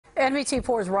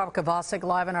NBC4's Robert Kovacic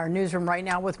live in our newsroom right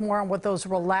now with more on what those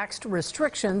relaxed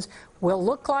restrictions will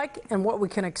look like and what we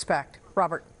can expect.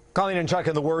 Robert. Colleen and Chuck,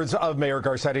 in the words of Mayor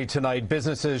Garcetti tonight,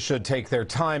 businesses should take their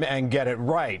time and get it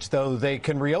right. Though they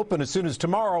can reopen as soon as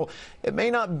tomorrow, it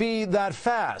may not be that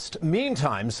fast.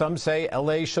 Meantime, some say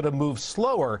LA should have moved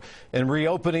slower in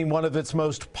reopening one of its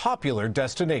most popular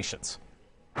destinations.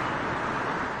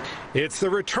 It's the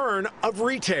return of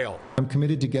retail. I'm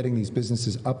committed to getting these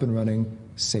businesses up and running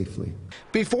safely.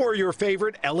 Before your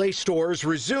favorite LA stores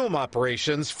resume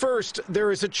operations, first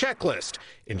there is a checklist: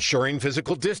 ensuring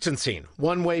physical distancing,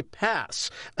 one-way pass,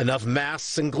 enough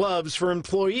masks and gloves for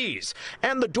employees,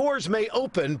 and the doors may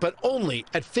open but only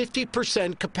at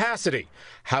 50% capacity.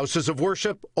 Houses of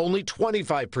worship only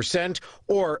 25%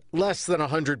 or less than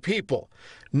 100 people.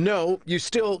 No, you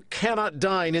still cannot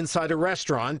dine inside a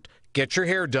restaurant, get your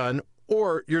hair done,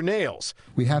 or your nails.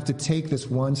 We have to take this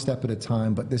one step at a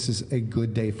time, but this is a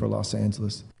good day for Los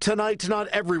Angeles. Tonight, not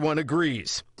everyone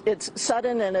agrees. It's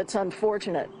sudden and it's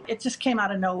unfortunate. It just came out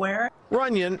of nowhere.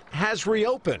 Runyon has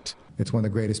reopened. It's one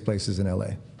of the greatest places in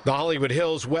LA. The Hollywood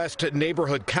Hills West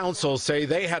Neighborhood Council say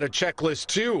they had a checklist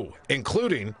too,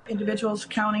 including individuals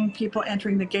counting people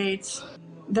entering the gates.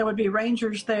 There would be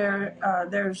rangers there.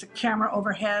 There's a camera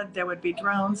overhead. There would be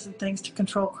drones and things to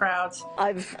control crowds.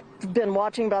 I've been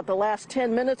watching about the last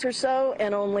 10 minutes or so,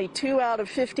 and only 2 out of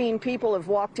 15 people have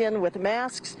walked in with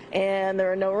masks, and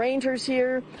there are no rangers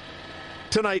here.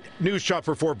 Tonight, News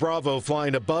Chopper 4 Bravo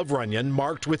flying above Runyon,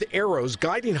 marked with arrows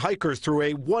guiding hikers through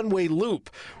a one-way loop.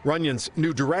 Runyon's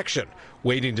new direction,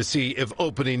 waiting to see if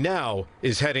opening now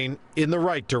is heading in the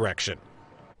right direction.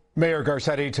 Mayor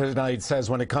Garcetti tonight says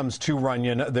when it comes to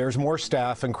Runyon, there's more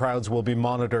staff and crowds will be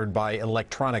monitored by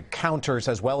electronic counters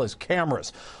as well as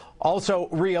cameras. Also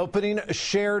reopening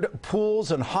shared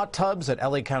pools and hot tubs at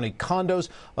LA County condos,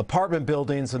 apartment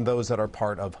buildings, and those that are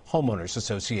part of homeowners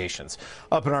associations.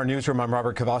 Up in our newsroom, I'm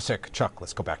Robert Kovacic. Chuck,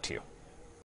 let's go back to you.